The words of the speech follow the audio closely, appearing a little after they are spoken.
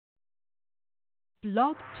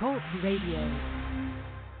Blog Talk Radio.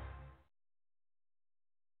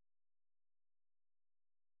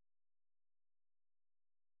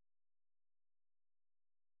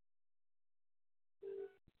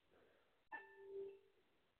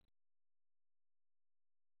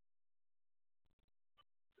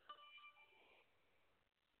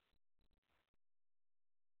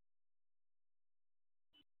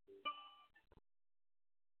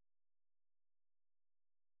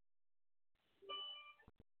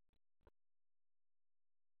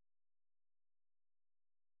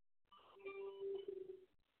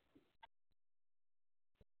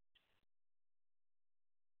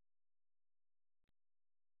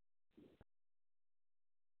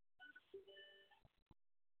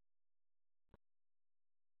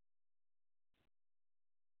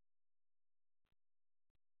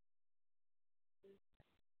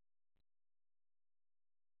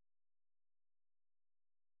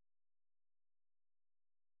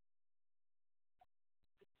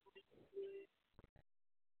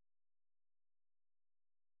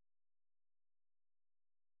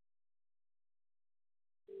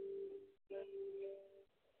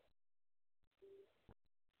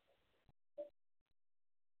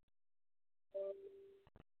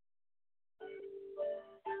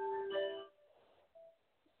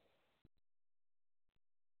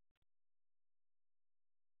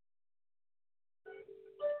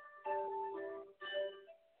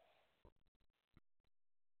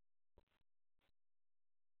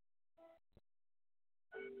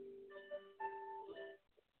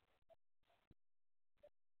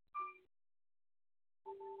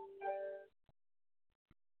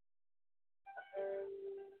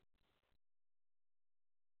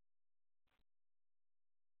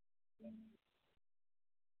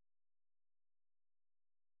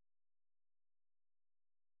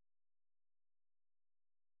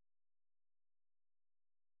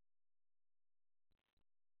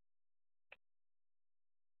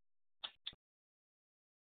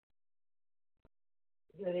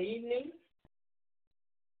 Good evening,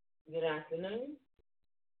 good afternoon,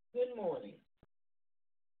 good morning,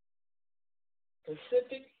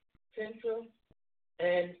 Pacific, Central,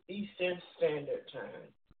 and Eastern Standard Time.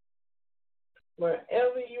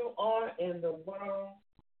 Wherever you are in the world,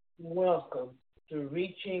 welcome to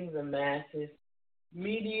Reaching the Masses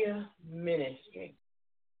Media Ministry.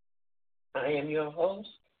 I am your host,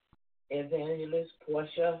 Evangelist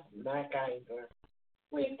Portia MacIver.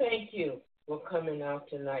 We thank you for coming out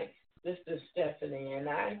tonight. Sister Stephanie and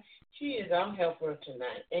she is our helper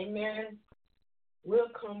tonight. Amen. We're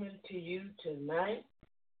coming to you tonight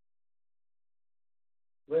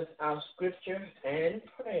with our scripture and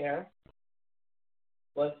prayer.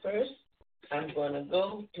 But first, I'm going to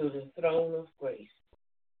go to the throne of grace.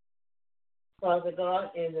 Father God,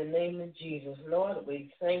 in the name of Jesus, Lord,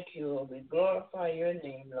 we thank you and we glorify your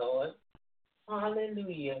name, Lord.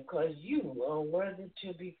 Hallelujah, because you are worthy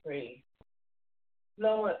to be praised.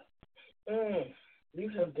 Lord, you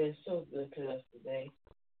have been so good to us today.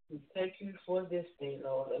 We thank you for this day,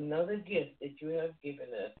 Lord, another gift that you have given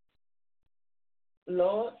us.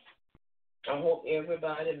 Lord, I hope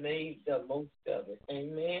everybody made the most of it.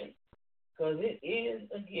 Amen. Because it is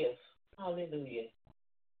a gift. Hallelujah.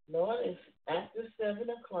 Lord, it's after 7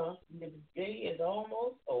 o'clock. The day is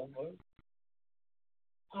almost over.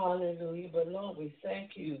 Hallelujah. But Lord, we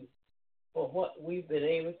thank you for what we've been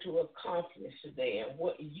able to accomplish today and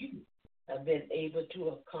what you have been able to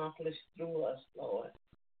accomplish through us, Lord.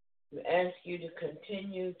 We ask you to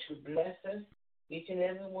continue to bless us, each and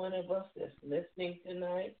every one of us that's listening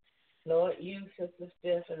tonight. Lord, you, Sister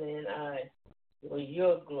Stephanie, and I, for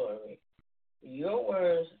your glory, your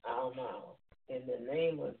words, our mouth. In the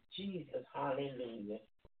name of Jesus, hallelujah.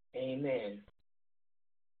 Amen.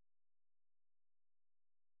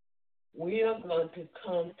 We are going to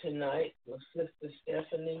come tonight with Sister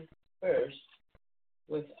Stephanie first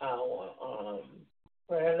with our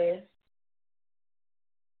prayer list.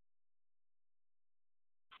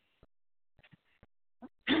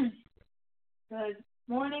 Good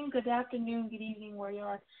morning, good afternoon, good evening, where you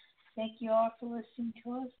are. Thank you all for listening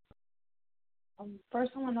to us.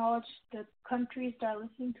 First, I want to acknowledge the countries that are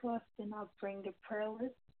listening to us, then I'll bring the prayer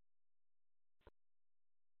list.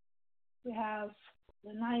 We have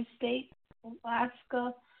the United States,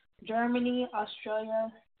 Alaska, Germany,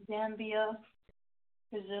 Australia, Zambia,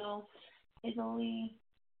 Brazil, Italy,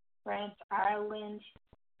 France, Ireland,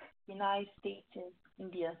 United States, and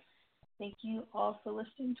India. Thank you all for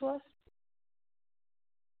listening to us.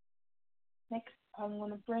 Next, I'm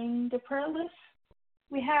going to bring the prayer list.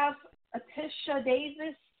 We have Atisha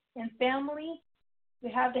Davis and family.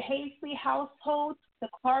 We have the Hazley household the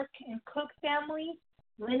Clark and Cook family,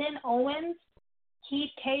 Lennon Owens,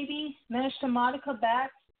 Keith Cavey, Minister Monica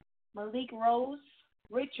Bax, Malik Rose,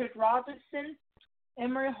 Richard Robinson,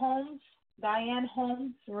 Emery Holmes, Diane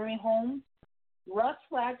Holmes, Marie Holmes, Russ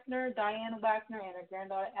Wagner, Diane Wagner, and her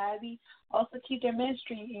granddaughter Abby. Also keep their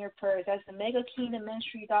ministry in your prayers. That's the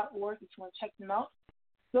megakingdomministry.org if you want to check them out.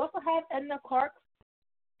 We also have Edna Clark,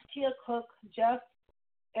 Tia Cook, Jeff,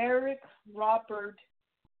 Eric, Robert,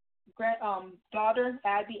 daughter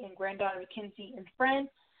Abby, and granddaughter Mackenzie, and friend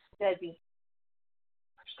Debbie.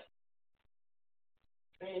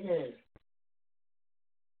 Amen.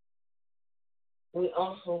 We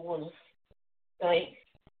also want to thank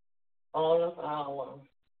all of our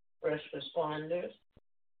first responders,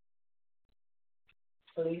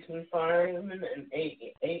 policemen, firemen, and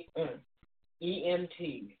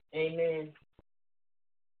EMTs. Amen.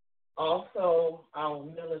 Also, our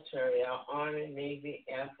military, our Army, Navy,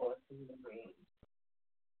 Air Force, and Marines.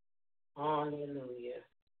 Hallelujah.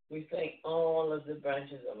 We thank all of the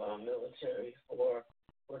branches of our military for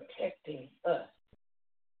protecting us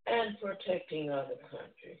and protecting other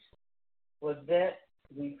countries. For that,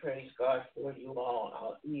 we praise God for you all,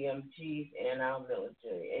 our EMTs and our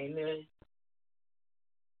military. Amen.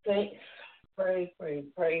 Thanks. Pray, pray,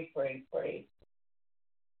 pray, pray, pray.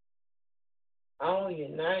 Our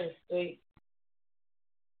United States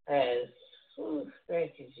has,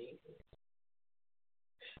 thank you, Jesus.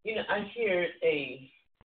 You know, I heard a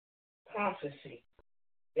prophecy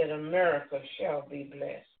that America shall be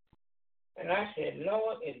blessed. And I said,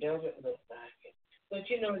 Lord, it doesn't look like it. But,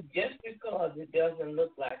 you know, just because it doesn't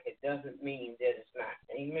look like it doesn't mean that it's not.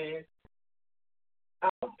 Amen.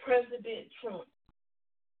 Our President Trump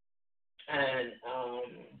and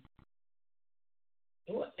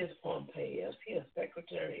what is Pompeo? Is he a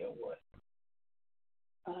secretary or what?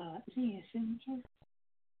 Is he a senator?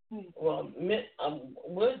 Well,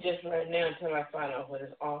 we'll just right now until I find out what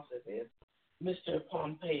his office is. Mr.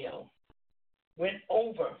 Pompeo went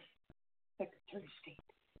over. Secretary of State.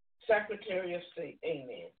 Secretary of State.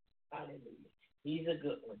 Amen. Hallelujah. He's a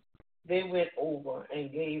good one. They went over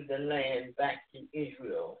and gave the land back to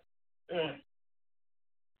Israel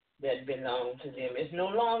that belonged to them. It's no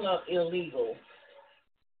longer illegal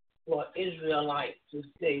for Israelites to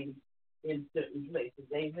stay in certain places.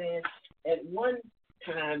 Amen. At one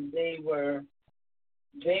time, they were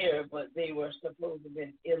there, but they were supposed to have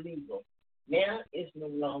been illegal. Now it's no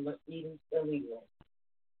longer even illegal.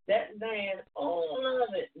 That land, all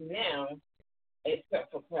of it now,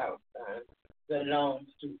 except for Palestine, belongs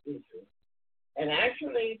to Israel. And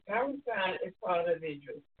actually, Palestine is part of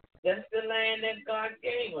Israel. That's the land that God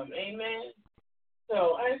gave them. Amen.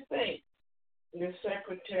 So I think the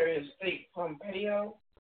Secretary of State Pompeo,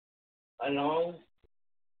 along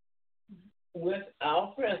with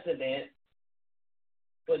our president,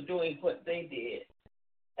 for doing what they did.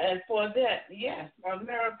 And for that, yes,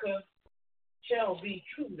 America shall be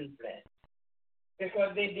truly blessed.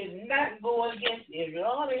 Because they did not go against Israel.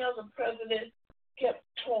 All the other presidents kept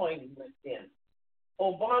toying with them.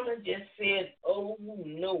 Obama just said, oh,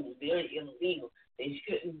 no, they're illegal. They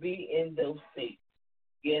shouldn't be in those states.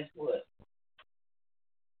 Guess what?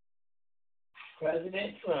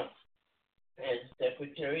 President Trump and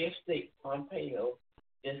Secretary of State Pompeo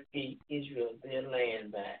just gave Israel their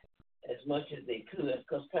land back as much as they could,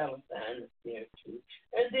 because Palestine is there too.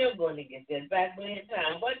 And they're going to get that back when in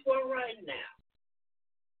time. But for right now,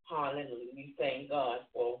 hallelujah, we thank God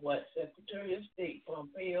for what Secretary of State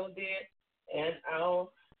Pompeo did and our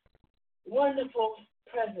wonderful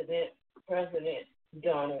President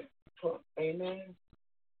Donald Trump. Amen.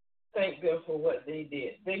 Thank them for what they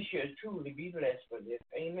did. They should truly be blessed for this.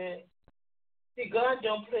 Amen. See, God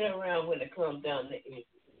don't play around when it comes down to Israel.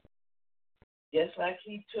 Just like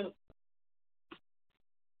he took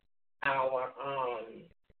our,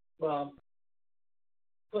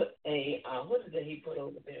 put a, what did he put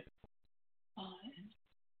over there?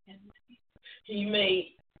 He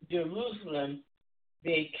made Jerusalem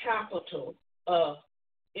the capital of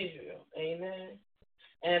Israel. Amen.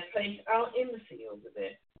 And placed our embassy over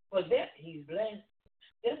there. For that, he's blessed.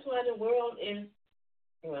 That's why the world is,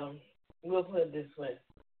 well, we'll put it this way.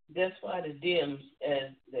 That's why the Dems,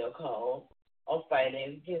 as they're called, are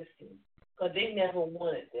fighting against him. Because they never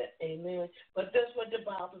wanted that. Amen. But that's what the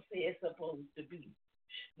Bible says it's supposed to be.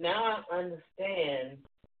 Now I understand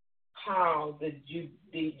how the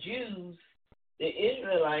Jews, the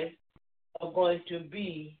Israelites, are going to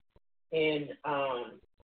be in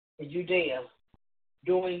Judea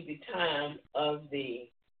during the time of the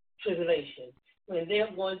tribulation, when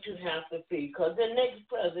they're going to have to be, because the next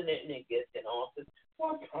president that gets in office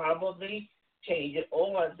will probably change it,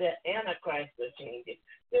 or the Antichrist will change it.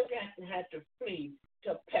 They're going to have to flee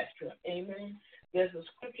to Petra. Amen. There's a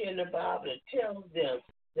scripture in the Bible that tells them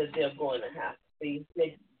that they're going to have to flee.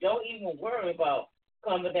 They don't even worry about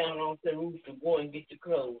coming down off the roof to go and get your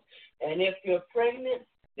clothes. And if you're pregnant,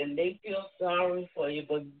 then they feel sorry for you.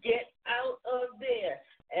 But get out of there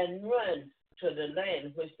and run to the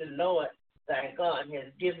land which the Lord thy God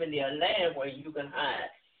has given you, a land where you can hide.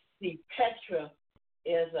 See, Petra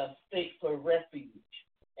is a state for refuge.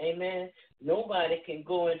 Amen. Nobody can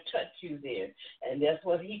go and touch you there. And that's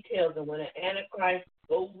what he tells them. When the Antichrist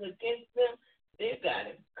goes against them, they've got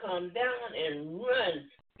to come down and run.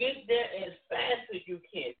 Get there as fast as you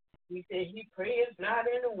can. He said he prays not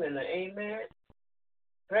in the winter. Amen.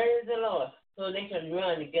 Praise the Lord. So they can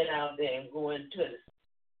run and get out there and go into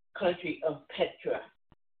the country of Petra,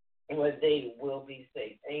 where they will be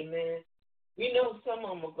safe. Amen. We know some of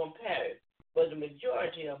them are going to perish, but the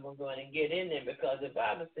majority of them are going to get in there because the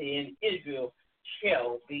Bible says Israel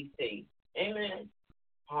shall be saved. Amen.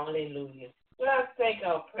 Hallelujah. Well, I thank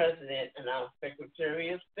our President and our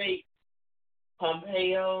Secretary of State,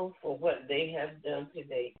 Pompeo, for what they have done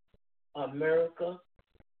today. America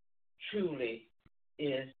truly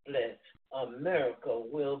is blessed. America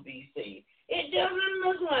will be saved. It doesn't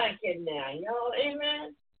look like it now, y'all.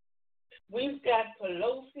 Amen. We've got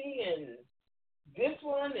Pelosi and this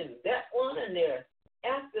one and that one, and they're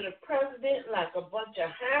after the president like a bunch of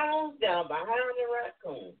hounds down behind the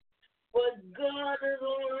raccoon. But God has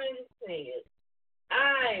already said,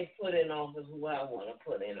 I put in office who I want to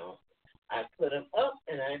put in office. I put them up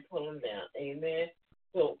and I pull them down. Amen.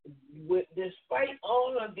 So despite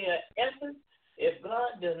all of their efforts, if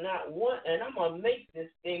God does not want, and I'm going to make this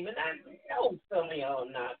statement, I know some of y'all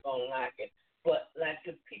not going to like it, but like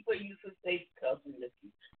the people used to say,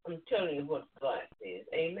 I'm telling you what God says.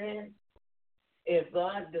 Amen. If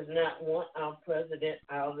God does not want our president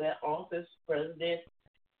out of that office, President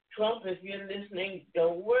Trump, if you're listening,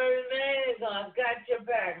 don't worry, man. God's got your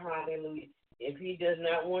back. Hallelujah. If he does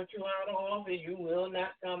not want you out of office, you will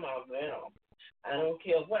not come out of that office. I don't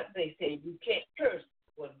care what they say. You can't curse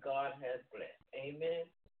what God has blessed. Amen.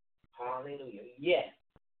 Hallelujah. Yes.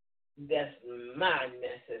 That's my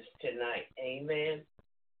message tonight. Amen.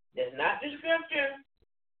 That's not the scripture.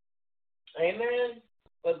 Amen.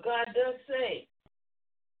 But God does say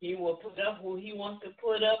he will put up who he wants to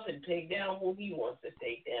put up and take down who he wants to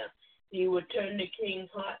take down. He will turn the king's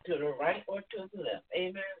heart to the right or to the left.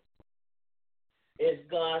 Amen. It's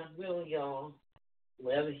God's will, y'all.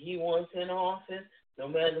 Whether he wants in office, no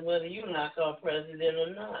matter whether you like our president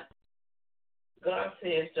or not. God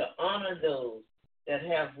says to honor those that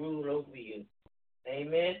have rule over you.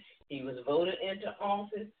 Amen. He was voted into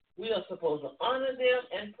office. We are supposed to honor them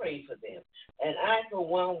and pray for them. And I, for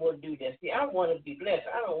one, will do that. See, I want to be blessed.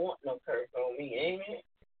 I don't want no curse on me. Amen.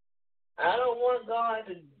 I don't want God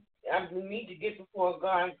me to get before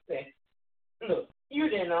God and say, look, you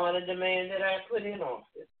didn't honor the man that I put in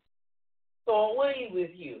office. So away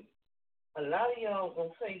with you. A lot of y'all going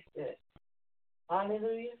to face that.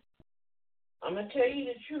 Hallelujah. I'm going to tell you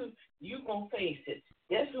the truth. You're going to face it.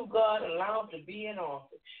 That's who God allowed to be in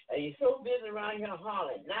office. And you're so busy around here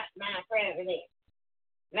hollering, not my president,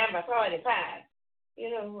 number 45. You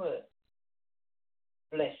know what?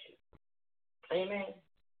 Bless you. Amen.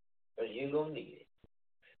 But you're going to need it.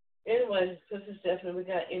 Anyway, Sister Stephanie, we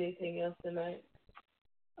got anything else tonight?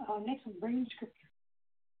 Next one, bring the scripture.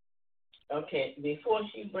 Okay, before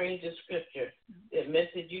she brings the scripture, the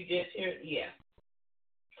message you just heard, yeah.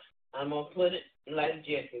 I'm going to put it like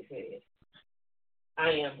Jesse said. I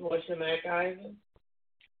am Portia McIver,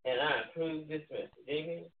 and I approve this message.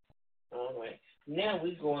 Amen? All right. Now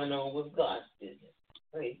we're going on with God's business.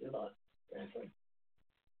 Praise the Lord. I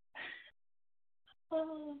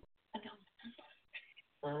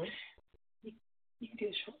know. You can do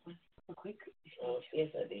a short one real quick. Oh, yes,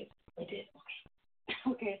 I did. You did?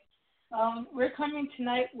 Okay. Okay. We're coming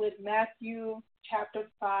tonight with Matthew chapter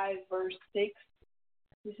 5, verse 6.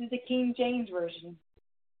 This is the King James Version.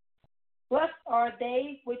 Blessed are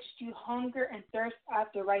they which do hunger and thirst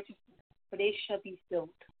after righteousness, for they shall be filled.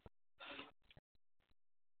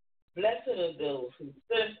 Blessed are those who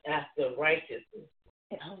thirst after righteousness.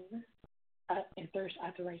 And hunger and thirst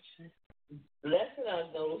after righteousness. Blessed are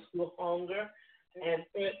those who hunger and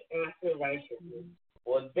thirst after righteousness,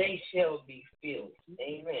 for they shall be filled.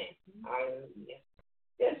 Amen. Hallelujah.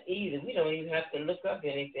 That's easy. We don't even have to look up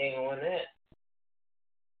anything on that.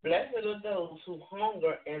 Blessed are those who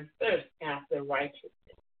hunger and thirst after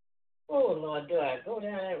righteousness. Oh, Lord, do I go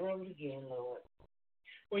down that road again, Lord?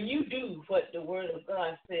 When you do what the Word of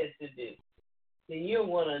God says to do, then you're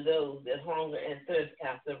one of those that hunger and thirst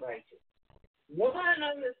after righteousness. One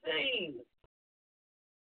of the things,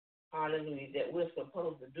 hallelujah, that we're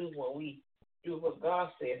supposed to do when we do what God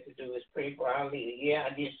says to do is pray for our leader. Yeah,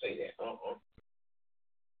 I did say that.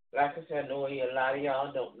 Like I said, I know a lot of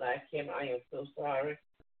y'all don't like him. I am so sorry.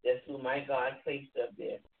 That's who my God placed up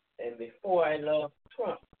there. And before I love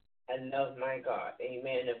Trump, I love my God.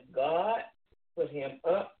 Amen. If God put him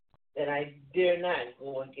up, then I dare not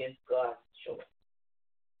go against God's choice.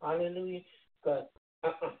 Hallelujah. Because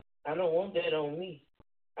I don't want that on me.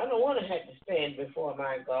 I don't want to have to stand before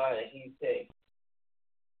my God and he say,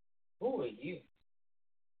 who are you?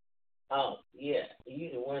 Oh, yeah,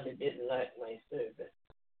 you the one that didn't like my servant.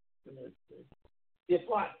 Mm-hmm.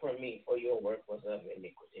 Depart from me, for your work was of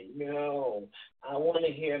iniquity. No, I want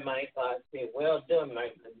to hear my God say, well done, my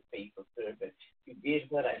good and faithful servant. You did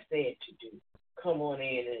what I said to do. Come on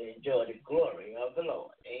in and enjoy the glory of the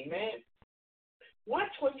Lord. Amen.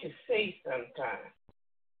 Watch what you say sometimes.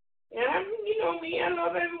 And you know me, I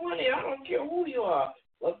love everyone here. I don't care who you are,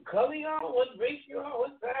 what color you are, what race you are,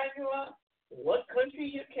 what size you are, what country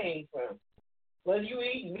you came from, whether you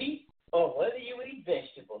eat meat or whether you eat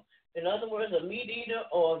vegetables. In other words, a meat eater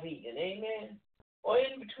or a vegan, amen? Or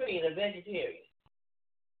in between, a vegetarian.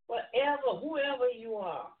 Whatever, whoever you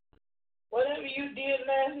are, whatever you did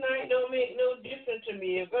last night don't make no difference to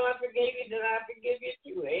me. If God forgave you, then I forgive you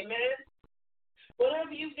too, amen?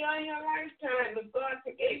 Whatever you've done in your lifetime, if God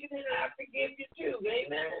forgave you, then I forgive you too,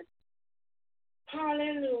 amen?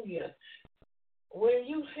 Hallelujah. When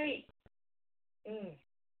you hate the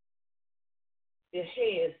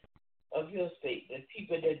heads of your state, the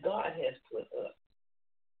people that God has put up,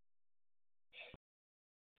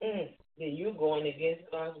 then you're going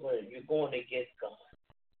against God's word. You're going against God.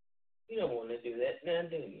 You don't want to do that now,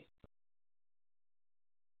 do you?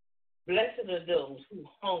 Blessed are those who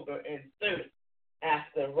hunger and thirst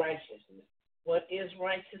after righteousness. What is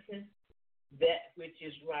righteousness? That which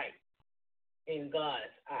is right in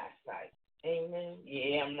God's eyesight. Amen.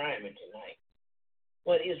 Yeah, I'm rhyming tonight.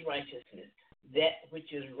 What is righteousness? That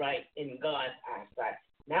which is right in God's eyesight,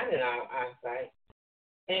 not in our eyesight.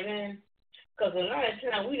 Amen. Because a lot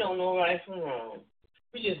of times we don't know right from wrong.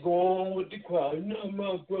 We just go on with the crowd. No,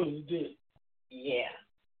 my brother did. Yeah.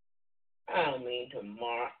 I don't mean to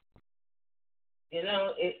mark. You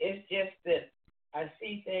know, it's just that I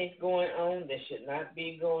see things going on that should not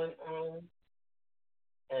be going on.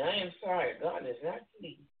 And I am sorry. God is not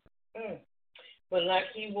pleased. But like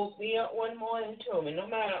he woke me up one morning and told me, no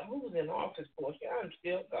matter who's in office for you, I'm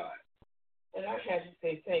still God. And I have to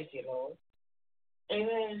say thank you, Lord.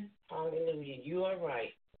 Amen. Hallelujah. You are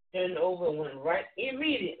right. Turned over and went right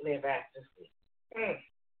immediately back to sleep.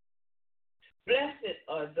 Blessed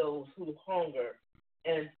are those who hunger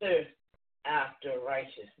and thirst after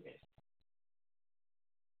righteousness.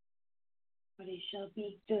 For they shall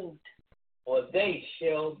be filled. Or they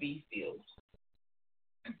shall be filled.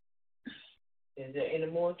 Is there any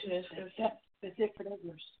more to this scripture? That's it for that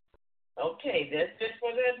verse. Okay, that's it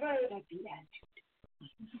for that verse. That Beatitude.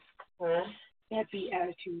 Huh? That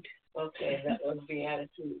Beatitude. Okay, that was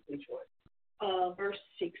Beatitude. Which one? Verse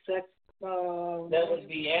 6. That's that was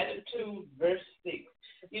Beatitude, verse 6.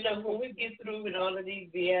 You know, when we get through with all of these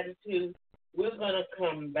Beatitudes, we're going to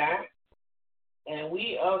come back and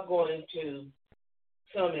we are going to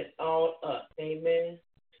sum it all up. Amen.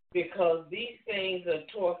 Because these things are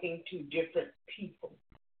talking to different people.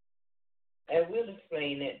 And we'll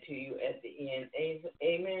explain that to you at the end.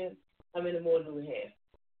 Amen. How many more do we have?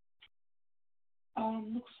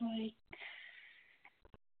 Looks like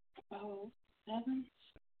about 7.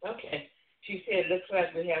 Okay. She said, looks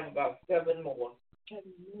like we have about 7 more. 7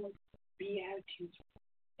 more Beatitudes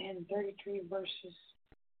and 33 verses.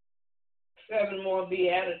 7 more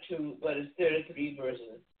Beatitudes, but it's 33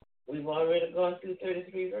 verses. We've already gone through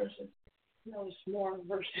 33 verses. No, it's more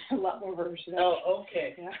verses, a lot more verses. Oh,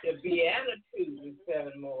 okay. Yeah. The Beatitudes is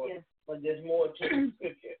 7 more, yes. But there's more to the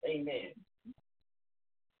scripture. Amen.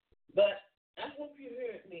 But I hope you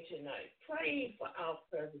heard me tonight. Pray for our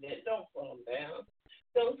president. Don't put him down.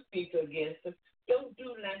 Don't speak against him. Don't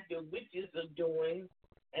do like the witches are doing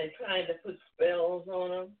and trying to put spells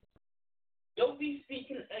on him. Don't be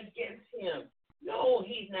speaking against him. No,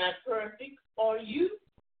 he's not perfect. Are you?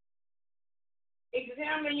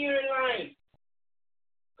 Examine your life.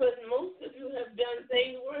 Because most of you have done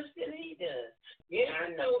things worse than he does. Yeah, I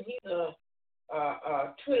know he's a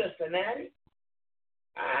Twitter fanatic.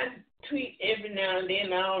 I tweet every now and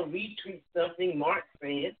then. I'll retweet something Mark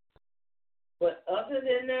says. But other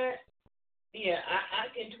than that, yeah, I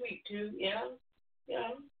can tweet too. Yeah.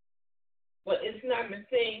 But it's not the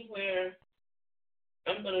thing where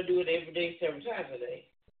I'm going to do it every day, several times a day.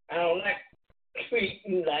 I don't like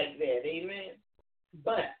tweeting like that. Amen.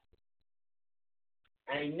 But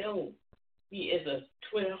I know he is a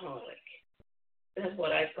Twitterholic. That's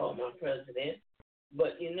what I call my president.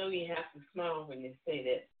 But you know you have to smile when you say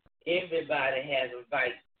that everybody has a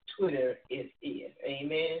vice. Twitter is his.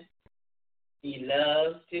 Amen. He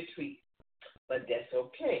loves to tweet, but that's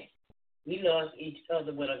okay. We love each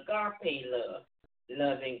other with agape love,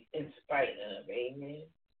 loving in spite of. Amen.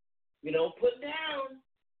 We don't put down.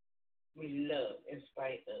 We love in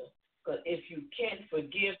spite of. Because if you can't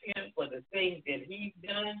forgive him for the things that he's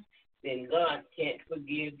done, then God can't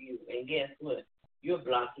forgive you. And guess what? You're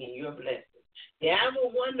blocking your blessing. The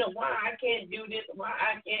devil wonder why I can't do this, why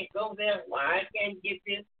I can't go there, why I can't get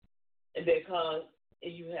this. Because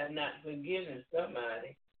you have not forgiven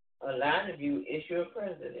somebody. A lot of you, it's your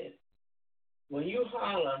president. When you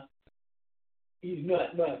holler, he's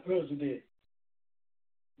not my president.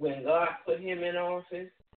 When God put him in office,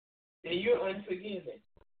 then you're unforgiving.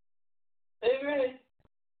 Amen.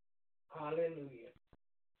 Hallelujah.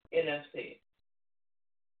 Enough said.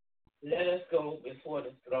 Let us go before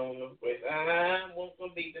the throne of grace. I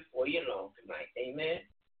won't be before you long tonight. Amen.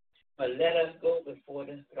 But let us go before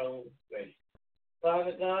the throne of grace.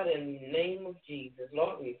 Father God, in the name of Jesus,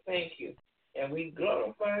 Lord, we thank you and we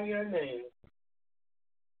glorify your name.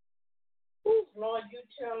 Ooh, Lord, you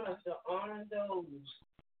tell us to honor those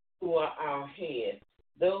who are our heads,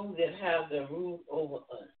 those that have the rule over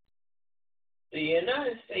us. The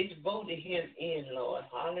United States voted him in, Lord,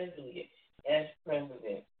 hallelujah, as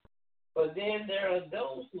president. But then there are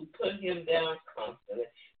those who put him down constantly.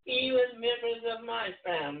 Even members of my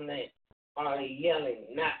family are yelling,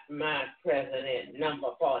 not my president, number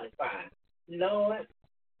 45. Lord,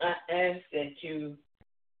 I ask that you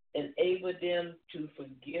enable them to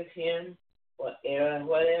forgive him for error,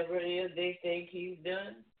 whatever it is they think he's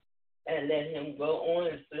done, and let him go on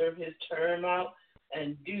and serve his term out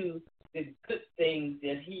and do the good things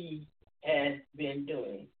that he has been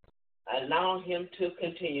doing. Allow him to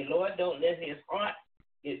continue. Lord, don't let his heart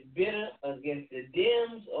get bitter against the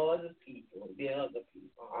Dems or the people, the other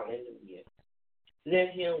people. Hallelujah.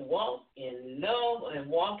 Let him walk in love and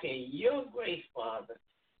walk in your grace, Father,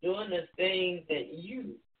 doing the things that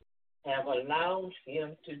you have allowed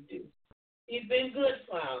him to do. He's been good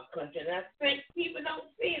for our country, and I think people don't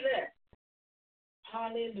see that.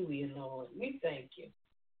 Hallelujah, Lord. We thank you.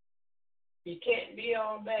 He can't be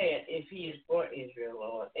all bad if he is for Israel,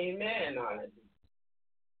 Lord. Amen. Hallelujah.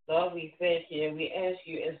 Lord, we thank you, and we ask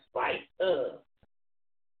you, in spite of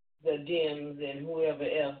the Dems and whoever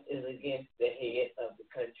else is against the head of the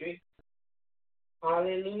country.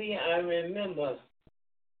 Hallelujah. I remember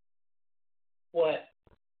what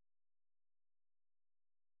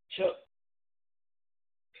Chuck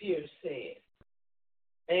Pierce said,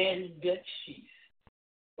 and Dutch Sheets,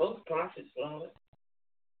 both prophets, Lord.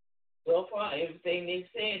 So far, everything they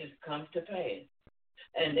said has come to pass.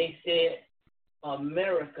 And they said,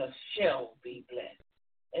 America shall be blessed.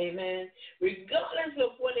 Amen. Regardless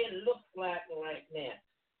of what it looks like right now,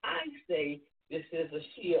 I say this is a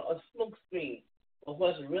shield, a smoke screen of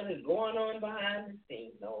what's really going on behind the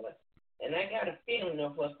scenes, Lord. And I got a feeling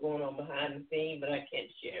of what's going on behind the scenes, but I can't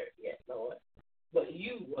share it yet, Lord. But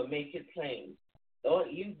you will make it plain. Lord,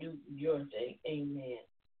 you do your thing. Amen.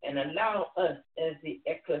 And allow us as the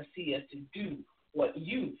ecclesia to do what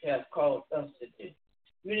you have called us to do.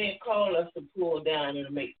 You didn't call us to pull down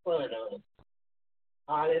and make fun of us.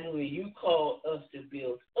 Hallelujah. You called us to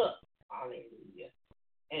build up. Hallelujah.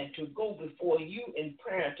 And to go before you in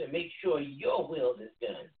prayer to make sure your will is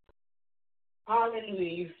done. Hallelujah.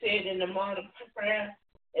 You said in the model prayer,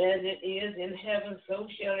 as it is in heaven, so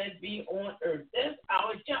shall it be on earth. That's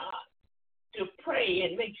our job, to pray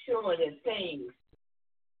and make sure that things,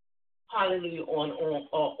 hallelujah,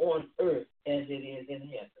 on earth as it is in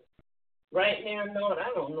heaven. Right now, Lord,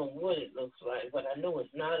 I don't know what it looks like, but I know it's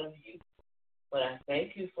not of you. But I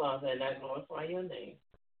thank you, Father, and I glorify your name.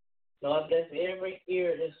 Lord, bless every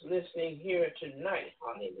ear that's listening here tonight.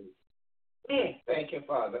 Hallelujah. Thank you,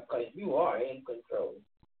 Father, because you are in control.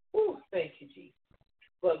 Ooh, thank you, Jesus.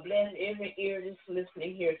 But bless every ear that's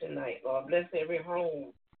listening here tonight, Lord. Bless every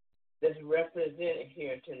home that's represented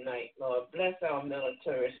here tonight, Lord. Bless our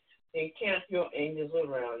militaries. Encamp your angels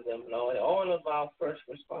around them, Lord. All of our first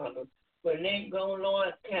responders. When they go,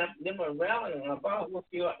 Lord, camp them around and about with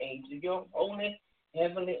your angels, your holy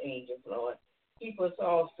heavenly angels, Lord. Keep us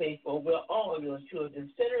all safe, for we're all your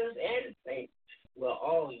children, sinners and saints. We're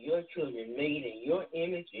all your children, made in your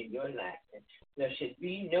image and your likeness. There should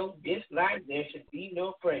be no dislike. There should be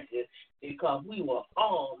no prejudice, because we were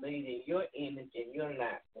all made in your image and your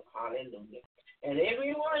likeness. Hallelujah. And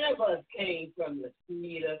every one of us came from the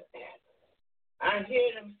seed of Adam. I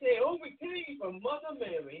hear them say, oh, we came from Mother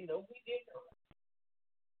Mary. No, we did not.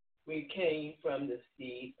 We came from the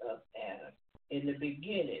seed of Adam. In the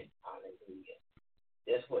beginning, hallelujah.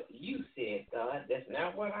 That's what you said, God. That's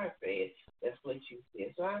not what I said. That's what you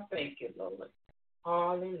said. So I thank you, Lord.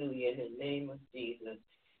 Hallelujah. In the name of Jesus.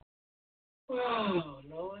 Oh,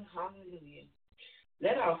 Lord, hallelujah.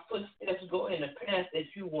 Let our footsteps go in the path that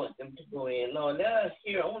you want them to go in, Lord. Let us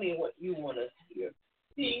hear only what you want us to hear.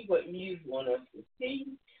 See what you want us to see,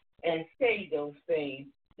 and say those things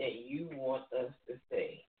that you want us to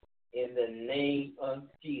say. In the name of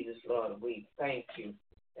Jesus, Lord, we thank you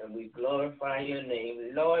and we glorify your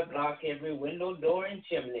name. Lord, block every window, door, and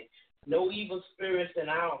chimney. No evil spirits in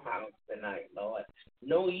our house tonight, Lord.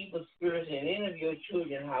 No evil spirits in any of your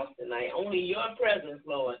children's house tonight. Only your presence,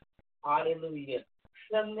 Lord. Hallelujah.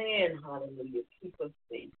 The man, hallelujah, keep us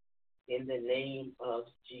safe. In the name of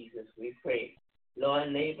Jesus, we pray. Lord,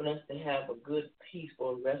 enable us to have a good,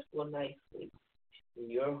 peaceful, restful night's sleep. In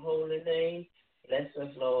your holy name, bless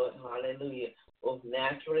us, Lord, hallelujah, both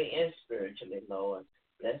naturally and spiritually, Lord.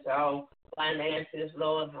 Bless our finances,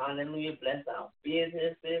 Lord, hallelujah. Bless our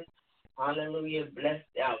businesses, hallelujah. Bless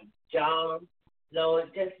our jobs,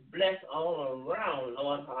 Lord. Just bless all around,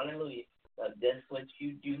 Lord, hallelujah. But that's what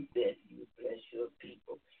you do, that you bless your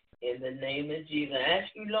people. In the name of Jesus, I ask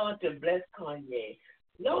you, Lord, to bless Kanye.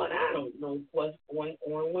 Lord, I don't know what's going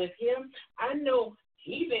on with him. I know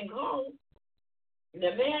he been called. The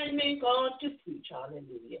man been called to preach,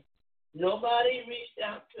 hallelujah. Nobody reached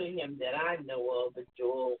out to him that I know of but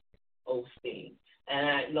Joel Osteen. And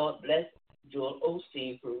I, Lord, bless Joel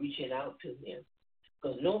Osteen for reaching out to him.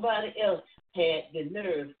 Because nobody else had the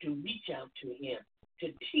nerve to reach out to him, to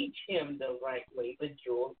teach him the right way, but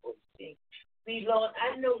Joel Osteen. See, Lord,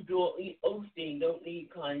 I know Joel Osteen don't need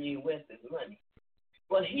Kanye West's money,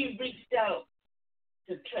 but he reached out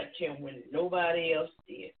to touch him when nobody else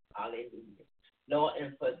did. Hallelujah. Lord,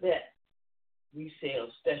 and for that, we say a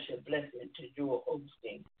special blessing to Joel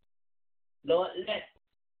Osteen. Lord, let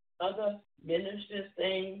other ministers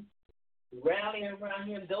sing, rally around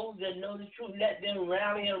him. Those that know the truth, let them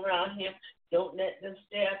rally around him. Don't let them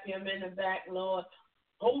stab him in the back, Lord.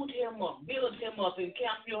 Hold him up, build him up, and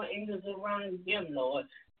camp your angels around him, Lord.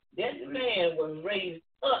 That man was raised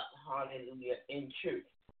up, hallelujah, in church.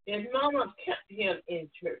 His mama kept him in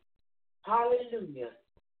church. Hallelujah.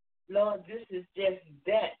 Lord, this is just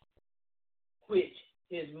that which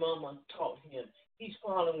his mama taught him. He's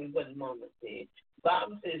following what mama said.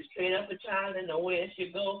 Bible says, train up a child in the way it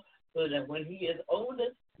should go, so that when he is older,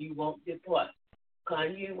 he won't depart.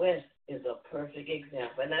 Kanye West is a perfect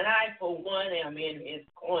example. And I, for one, am in his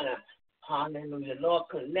corner. Hallelujah. Lord,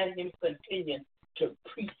 let him continue to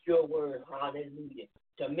preach your word. Hallelujah.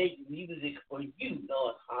 To make music for you,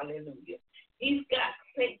 Lord. Hallelujah. He's got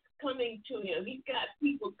saints coming to him. He's got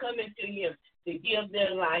people coming to him to give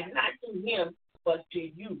their life, not to him, but to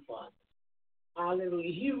you, Father.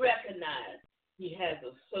 Hallelujah. He recognized he has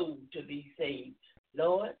a soul to be saved.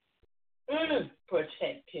 Lord,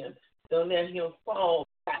 protect him. Don't let him fall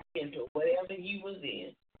back into whatever he was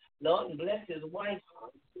in. Lord, and bless his wife.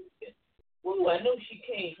 Hallelujah. Ooh, I know she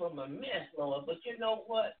came from a mess, Lord, but you know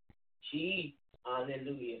what? She,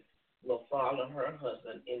 hallelujah, will follow her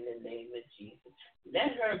husband in the name of Jesus.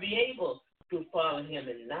 Let her be able to follow him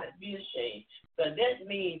and not be ashamed. Because that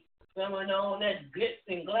means some of all that glitz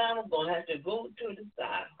and glamour going to have to go to the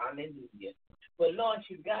side. Hallelujah. But, Lord,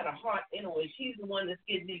 she's got a heart anyway. She's the one that's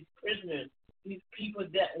getting these prisoners, these people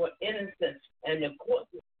that were innocent, and the court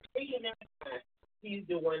was taking their time. He's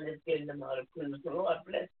the one that's getting them out of prison. So, Lord,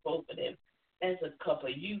 bless both of them as a couple.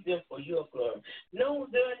 Use them for your glory. No,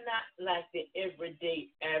 they're not like the everyday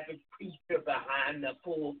average preacher behind the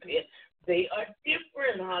pulpit. They are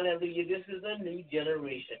different. Hallelujah. This is a new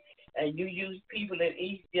generation. And you use people in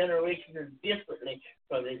each generation differently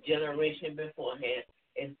from the generation beforehand.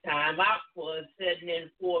 It's time out for us sitting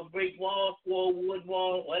in 4 brick walls, 4 wood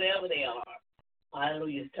walls, whatever they are.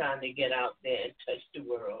 Hallelujah. It's time to get out there and touch the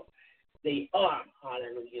world. They are,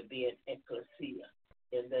 hallelujah, being ecclesia.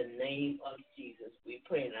 In the name of Jesus, we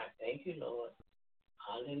pray, and I thank you, Lord.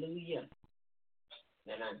 Hallelujah.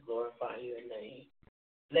 And I glorify your name.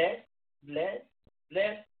 Bless, bless,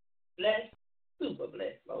 bless, bless, super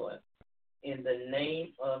bless, Lord. In the name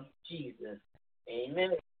of Jesus.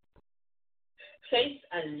 Amen. Saints,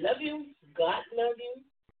 I love you. God love you.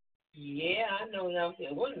 Yeah, I know now.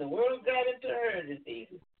 What in the world got into her this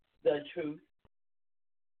evening? The truth.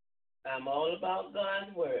 I'm all about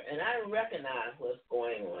God's word, and I recognize what's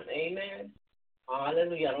going on. Amen.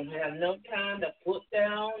 Hallelujah. I don't have no time to put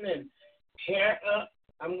down and tear up.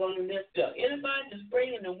 I'm going to lift up. Anybody that's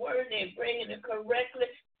bringing the word, they're bringing it correctly.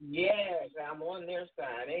 Yes, I'm on their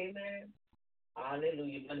side. Amen.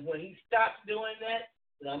 Hallelujah. But when he stops doing that,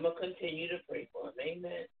 then I'm going to continue to pray for him.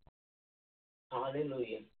 Amen.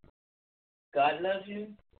 Hallelujah. God loves you.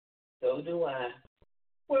 So do I.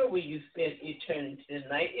 Where will you spend eternity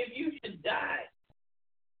tonight? If you should die,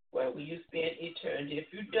 where will you spend eternity? If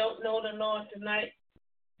you don't know the Lord tonight,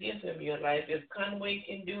 give him your life. If Conway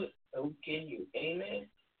can do it, so can you. Amen.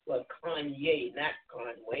 Well, Kanye, not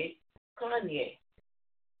Conway. Kanye,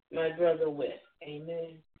 my brother West.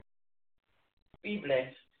 Amen. Be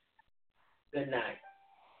blessed. Good night.